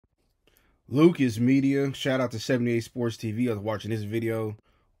Lucas Media, shout out to 78 Sports TV. I was watching this video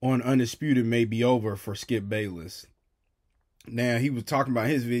on Undisputed may be over for Skip Bayless. Now, he was talking about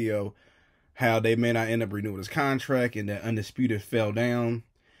his video, how they may not end up renewing his contract and that Undisputed fell down.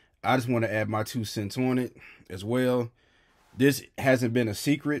 I just want to add my 2 cents on it as well. This hasn't been a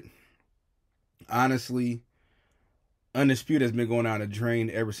secret. Honestly, Undisputed has been going down the drain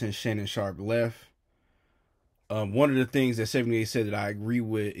ever since Shannon Sharpe left. One of the things that 78 said that I agree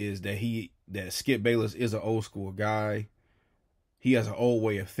with is that Skip Bayless is an old school guy. He has an old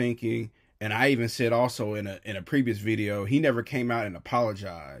way of thinking. And I even said also in a previous video, he never came out and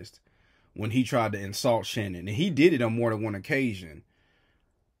apologized when he tried to insult Shannon. And he did it on more than one occasion.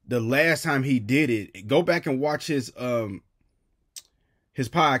 The last time he did it, go back and watch his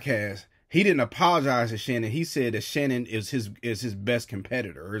podcast. He didn't apologize to Shannon. He said that Shannon is his best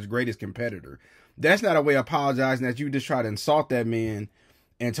competitor, or his greatest competitor. That's not a way of apologizing, that you just try to insult that man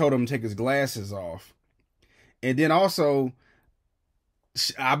and told him to take his glasses off. And then also,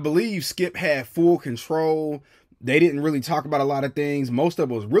 I believe Skip had full control. They didn't really talk about a lot of things. Most of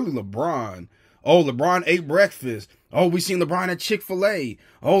it was really LeBron. Oh, LeBron ate breakfast. Oh, we seen LeBron at Chick-fil-A.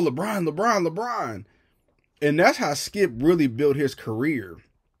 Oh, LeBron. And that's how Skip really built his career.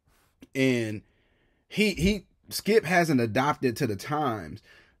 And Skip hasn't adopted to the times.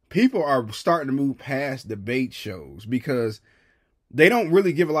 People are starting to move past debate shows because they don't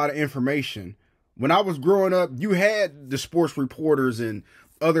really give a lot of information. When I was growing up, you had the sports reporters and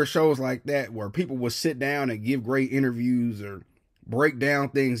other shows like that where people would sit down and give great interviews or break down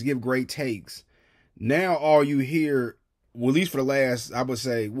things, give great takes. Now all you hear, well, at least for the last, I would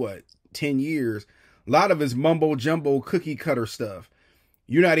say, 10 years, a lot of it's mumbo jumbo cookie cutter stuff.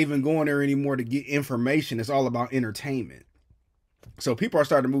 You're not even going there anymore to get information. It's all about entertainment. So people are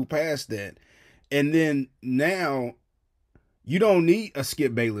starting to move past that. And then now you don't need a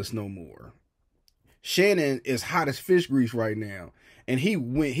Skip Bayless no more. Shannon is hot as fish grease right now. And he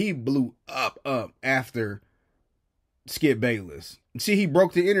blew up after Skip Bayless. See, he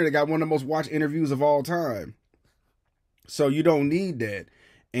broke the internet, got one of the most watched interviews of all time. So you don't need that.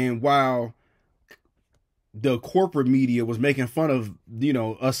 And while the corporate media was making fun of,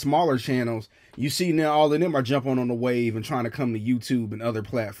 us smaller channels, you see now all of them are jumping on the wave and trying to come to YouTube and other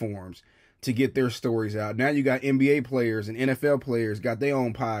platforms to get their stories out. Now you got NBA players and NFL players got their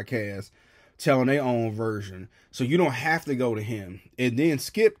own podcasts telling their own version. So you don't have to go to him. And then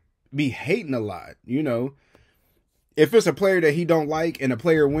Skip be hating a lot, If it's a player that he don't like and a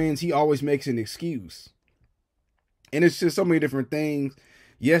player wins, he always makes an excuse. And it's just so many different things.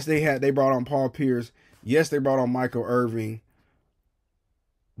 Yes, they brought on Paul Pierce. Yes, they brought on Michael Irvin.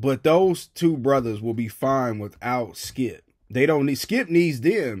 But those two brothers will be fine without Skip. Skip needs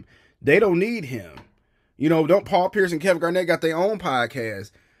them. They don't need him. Don't Paul Pierce and Kevin Garnett got their own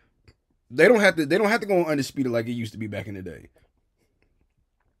podcast. They don't have to go on Undisputed like it used to be back in the day.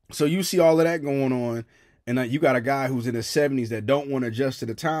 So you see all of that going on, and you got a guy who's in his 70s that don't want to adjust to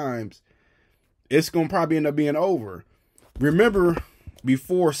the times. It's going to probably end up being over. Remember,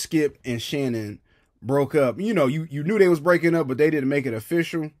 before Skip and Shannon broke up, you knew they was breaking up, but they didn't make it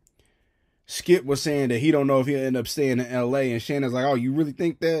official. Skip was saying that he don't know if he'll end up staying in LA, and Shannon's like, oh, you really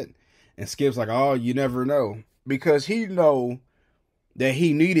think that? And Skip's like, oh, you never know. Because he know that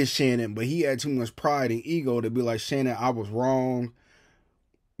he needed Shannon, but he had too much pride and ego to be like, Shannon, I was wrong.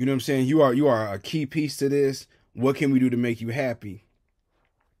 You know what I'm saying? You are a key piece to this. What can we do to make you happy?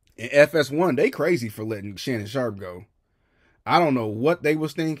 And FS1, they crazy for letting Shannon Sharpe go. I don't know what they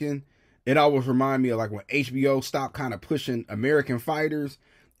was thinking. It always remind me of like when HBO stopped kind of pushing American fighters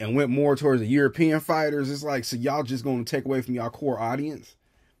and went more towards the European fighters. It's like, so y'all just going to take away from y'all core audience?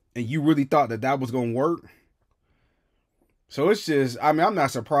 And you really thought that was going to work? So it's just, I'm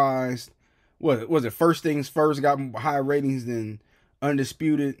not surprised. What was it? First Things First got higher ratings than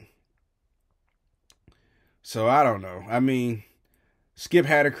Undisputed. So I don't know. Skip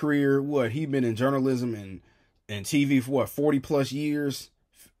had a career. He been in journalism and TV for 40 plus years.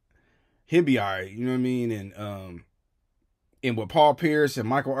 He'll be all right, you know what I mean? And with Paul Pierce and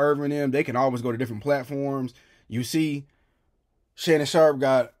Michael Irvin and them, they can always go to different platforms. You see, Shannon Sharpe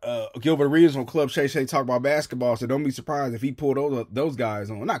got Gilbert Arenas on Club Shay Shay talk about basketball, so don't be surprised if he pulled those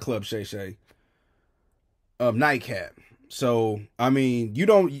guys on. Not Club Shay Shay, Nightcap. So you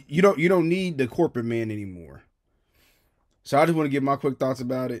don't need the corporate man anymore. So I just want to give my quick thoughts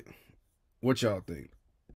about it. What y'all think?